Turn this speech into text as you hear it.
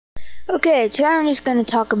Okay, today I'm just going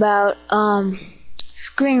to talk about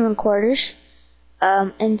screen recorders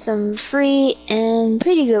and some free and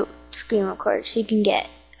pretty good screen recorders you can get.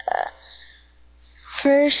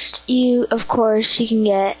 First, you can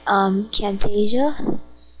get Camtasia.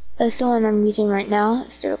 That's the one I'm using right now.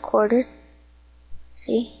 It's the recorder.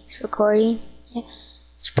 See, it's recording. Yeah.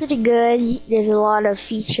 It's pretty good. There's a lot of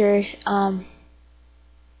features.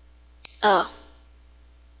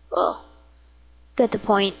 Get the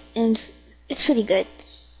point. And it's pretty good,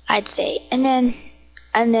 I'd say. And then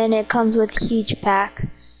it comes with a huge pack.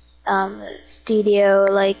 Studio,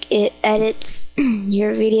 like it edits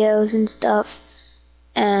your videos and stuff.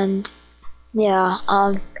 And yeah,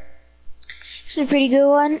 it's a pretty good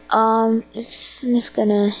one. I'm just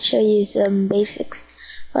gonna show you some basics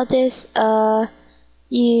about this.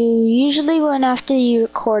 You usually, when after you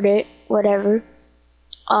record it, whatever,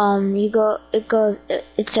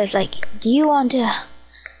 it says like, do you want to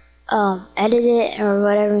edit it or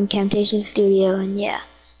whatever in Camtasia Studio, and yeah,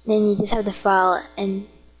 then you just have the file. And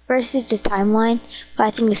first it's the timeline, but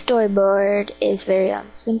I think the storyboard is very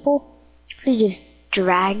simple. So you just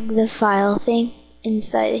drag the file thing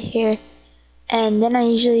inside here, and then I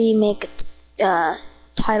usually make a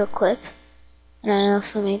title clip, and I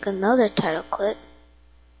also make another title clip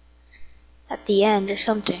at the end or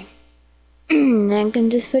something. Then I can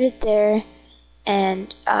just put it there,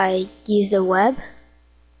 and I use the web,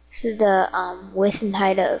 so the width and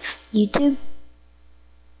height of YouTube,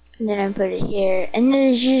 and then I put it here. And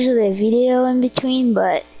there's usually a video in between,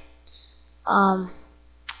 but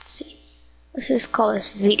let's see. Let's just call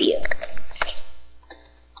this video.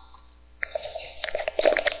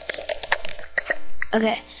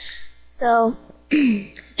 Okay, so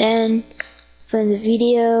then put in the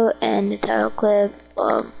video and the title clip.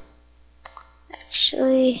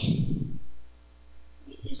 Actually, let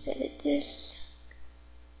me just edit this.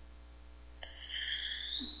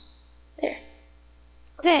 There.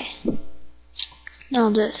 Okay.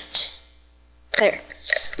 Now just there.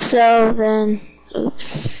 So then,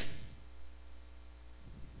 oops.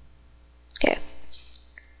 Okay.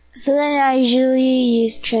 So then I usually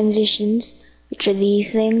use transitions, which are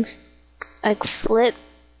these things, like flip.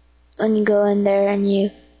 When you go in there and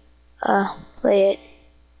you play it.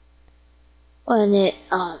 When it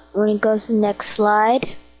goes to the next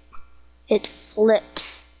slide, it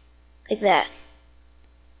flips like that.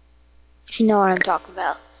 If you know what I'm talking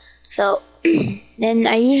about. So then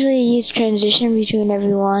I usually use transition between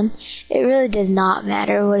every one. It really does not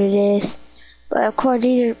matter what it is, but of course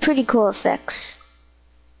these are pretty cool effects.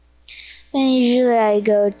 Then usually I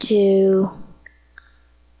go to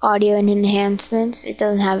audio and enhancements. It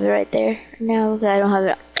doesn't have it right there now because I don't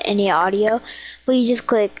have any audio, but you just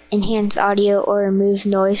click enhance audio or remove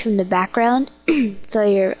noise from the background so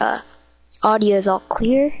your audio is all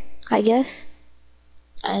clear, I guess,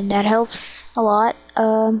 and that helps a lot.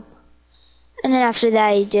 And then after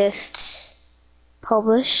that you just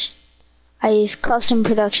publish. I use custom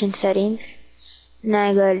production settings, and then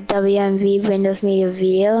I go to WMV, Windows Media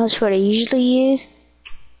Video. That's what I usually use.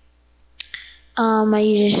 I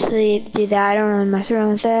usually do that. I don't really mess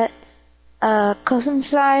around with that. Custom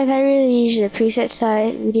size, I really use the preset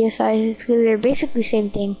size, video size, because they're basically the same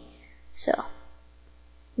thing. So,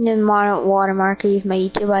 and then watermark, I use my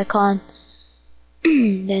YouTube icon.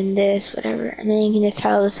 Then this, whatever, and then you can just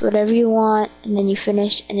title this whatever you want, and then you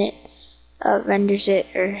finish, and it renders it,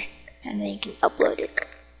 and then you can upload it.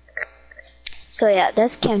 So yeah,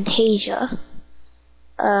 that's Camtasia.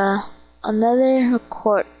 Another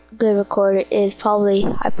good recorder is probably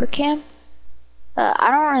HyperCam.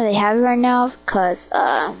 I don't really have it right now because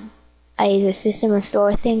I use a system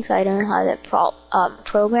restore thing, so I don't have that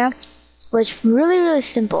program, which is really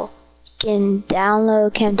simple. You can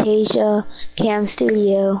download Camtasia, Cam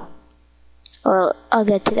Studio. Well, I'll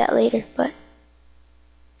get to that later, but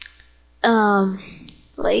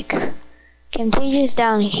like Camtasia is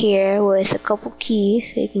down here with a couple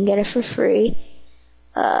keys, so you can get it for free.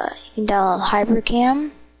 You can download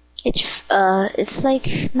HyperCam. It's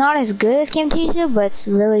like not as good as Camtasia, but it's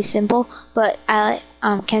really simple. But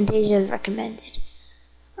Camtasia is recommended.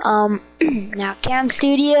 Now Cam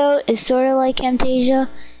Studio is sort of like Camtasia,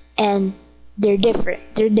 and they're different.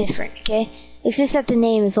 Okay, it's just that the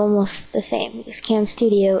name is almost the same. It's Cam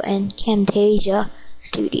Studio and Camtasia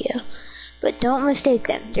Studio, but don't mistake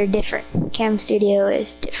them. They're different. Cam Studio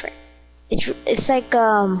is different. It's like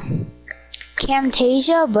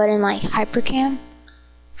Camtasia, but in like HyperCam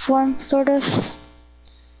form, sort of.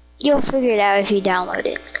 You'll figure it out if you download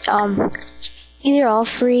it. These are all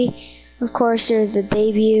free. Of course, there's the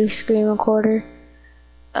debut screen recorder.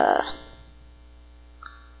 Let's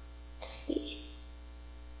see.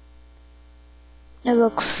 it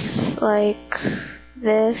looks like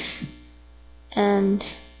this,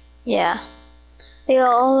 and yeah, they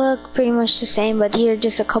all look pretty much the same, but here are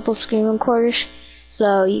just a couple screen recorders,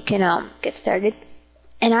 so you can get started.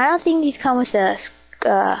 And I don't think these come with a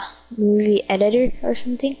movie editor or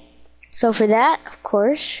something. So for that, of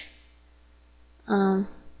course, if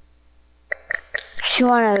you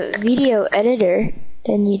want a video editor,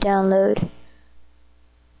 then you download.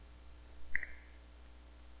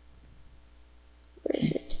 Where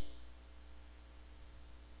is it?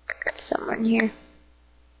 Somewhere in here.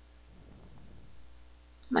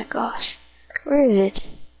 My gosh, where is it?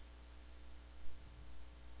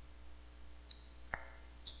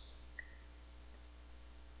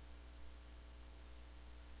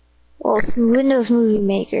 Well, it's Windows Movie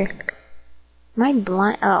Maker. Am I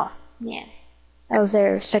blind? Oh, man. That was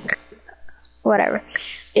there a second. Whatever.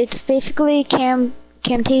 It's basically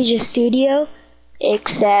Camtasia Studio,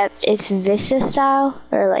 except it's Vista style,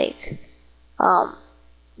 or like,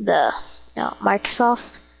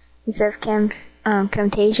 Microsoft. It says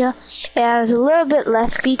Camtasia. It has a little bit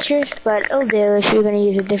less features, but it'll do if you're going to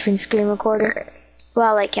use a different screen recorder. Well,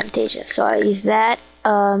 I like Camtasia, so I use that.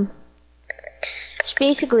 That's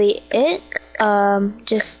basically it.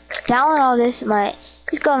 Just download all this.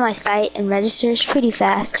 Just go on my site and register. It's pretty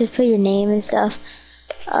fast. Just put your name and stuff.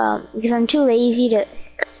 Because I'm too lazy to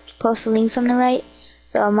post the links on the right,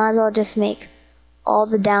 so I might as well just make all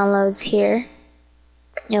the downloads here.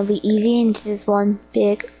 It'll be easy into this one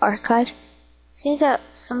big archive. Seems that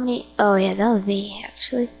somebody. Oh yeah, that was me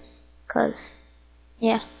actually.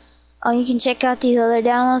 Yeah. Oh, you can check out these other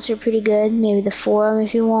downloads. They're pretty good. Maybe the forum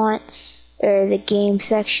if you want. Or the game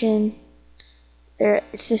section.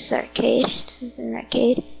 It's just arcade. It's just an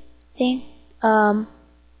arcade thing.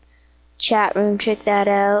 Chat room, check that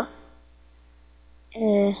out.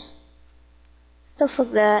 Stuff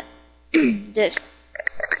like that.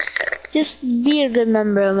 just be a good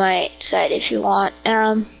member of my site if you want.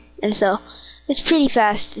 And so it's pretty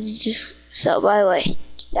fast. By the way,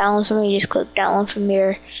 download something. You just click download from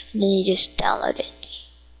here, and then you just download it.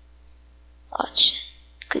 Watch.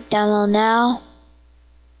 Click download now.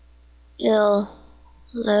 It'll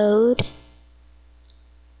load.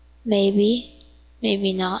 Maybe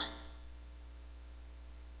not.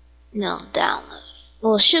 No, download.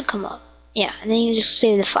 Well, it should come up. Yeah, and then you just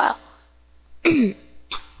save the file. And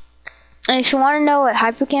if you want to know what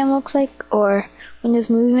HyperCam looks like, or Windows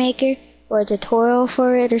Movie Maker, or a tutorial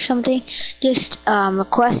for it or something, just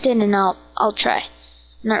request it and I'll try.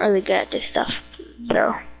 I'm not really good at this stuff,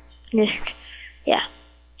 so yeah.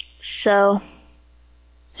 So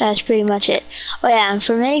that's pretty much it. Oh yeah, and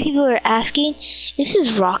for many people who are asking, this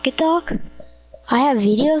is Rocket Dog. I have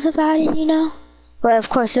videos about it, but of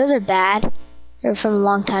course those are bad. They're from a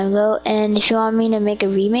long time ago, and if you want me to make a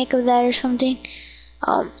remake of that or something,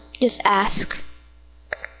 just ask.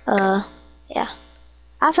 Yeah.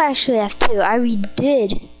 I actually have two. I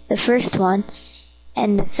redid the first one,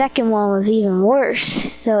 and the second one was even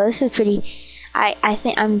worse. So this is pretty.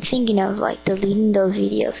 I'm thinking of like deleting those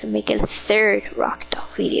videos and make it a third Rocket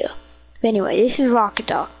Dog video. But anyway, this is Rocket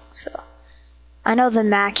Dog. So I know the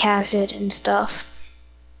Mac has it and stuff,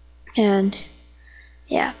 and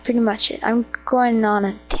yeah, pretty much it. I'm going on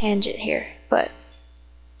a tangent here, but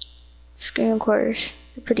screen recorders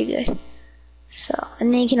are pretty good. So,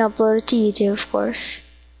 and then you can upload it to YouTube, of course.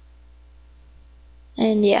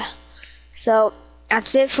 And yeah, so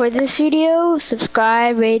that's it for this video.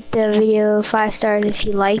 Subscribe, rate the video 5 stars if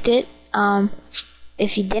you liked it.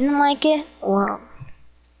 If you didn't like it, well,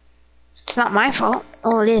 it's not my fault.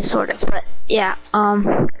 Well, it is sort of, but yeah.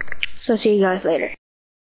 So see you guys later.